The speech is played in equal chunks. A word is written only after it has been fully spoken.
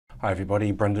Hi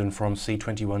everybody, Brendan from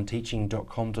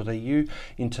c21teaching.com.au.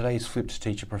 In today's Flipped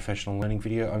Teacher Professional Learning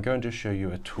video, I'm going to show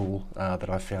you a tool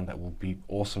that I found that will be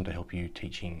awesome to help you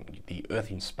teaching the Earth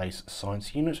in Space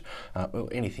Science Unit, or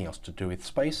anything else to do with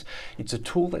space. It's a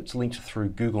tool that's linked through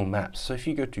Google Maps. So if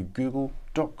you go to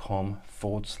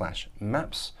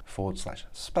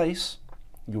google.com/maps/space,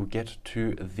 you'll get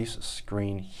to this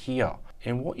screen here.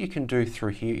 And what you can do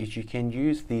through here is you can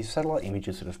use the satellite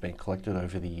images that have been collected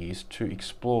over the years to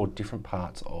explore different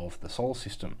parts of the solar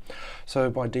system. So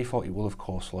by default, it will of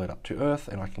course load up to Earth,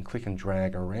 and I can click and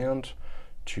drag around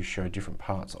to show different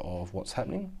parts of what's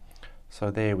happening.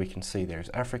 So there we can see there's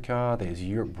Africa, there's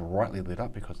Europe brightly lit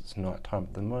up because it's night time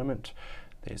at the moment.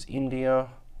 There's India,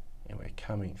 and we're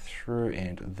coming through,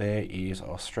 and there is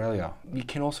Australia. You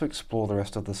can also explore the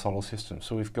rest of the solar system.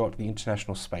 So we've got the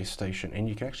International Space Station, and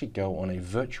you can actually go on a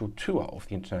virtual tour of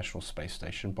the International Space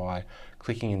Station by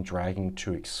clicking and dragging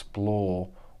to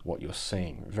explore what you're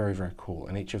seeing. Very, very cool.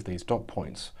 And each of these dot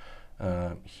points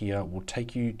here will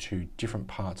take you to different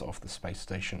parts of the space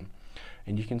station.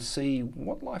 And you can see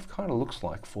what life kind of looks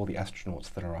like for the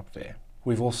astronauts that are up there.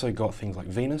 We've also got things like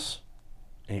Venus.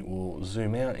 And it will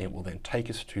zoom out, it will then take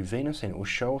us to Venus, and it will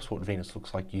show us what Venus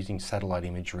looks like using satellite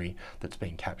imagery that's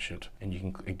been captured. And you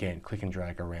can, again, click and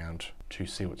drag around to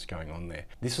see what's going on there.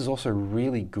 This is also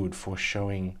really good for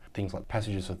showing things like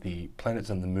passages of the planets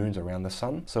and the moons around the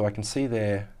sun. So I can see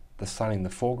there the sun in the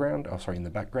foreground, in the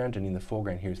background, and in the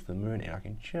foreground here's the moon, and I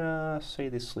can just see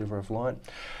this sliver of light,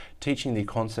 teaching the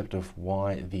concept of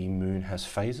why the moon has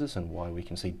phases and why we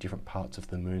can see different parts of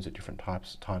the moons at different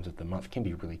times of the month can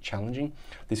be really challenging.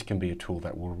 This can be a tool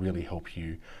that will really help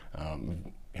you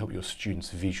help your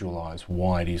students visualize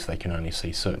why it is they can only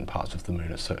see certain parts of the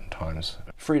moon at certain times.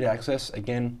 Free to access,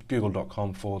 again,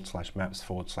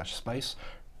 google.com/maps/space,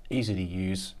 easy to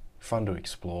use, fun to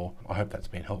explore. I hope that's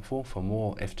been helpful. For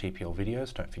more FTPL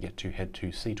videos, don't forget to head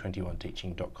to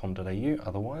c21teaching.com.au.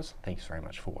 Otherwise, thanks very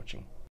much for watching.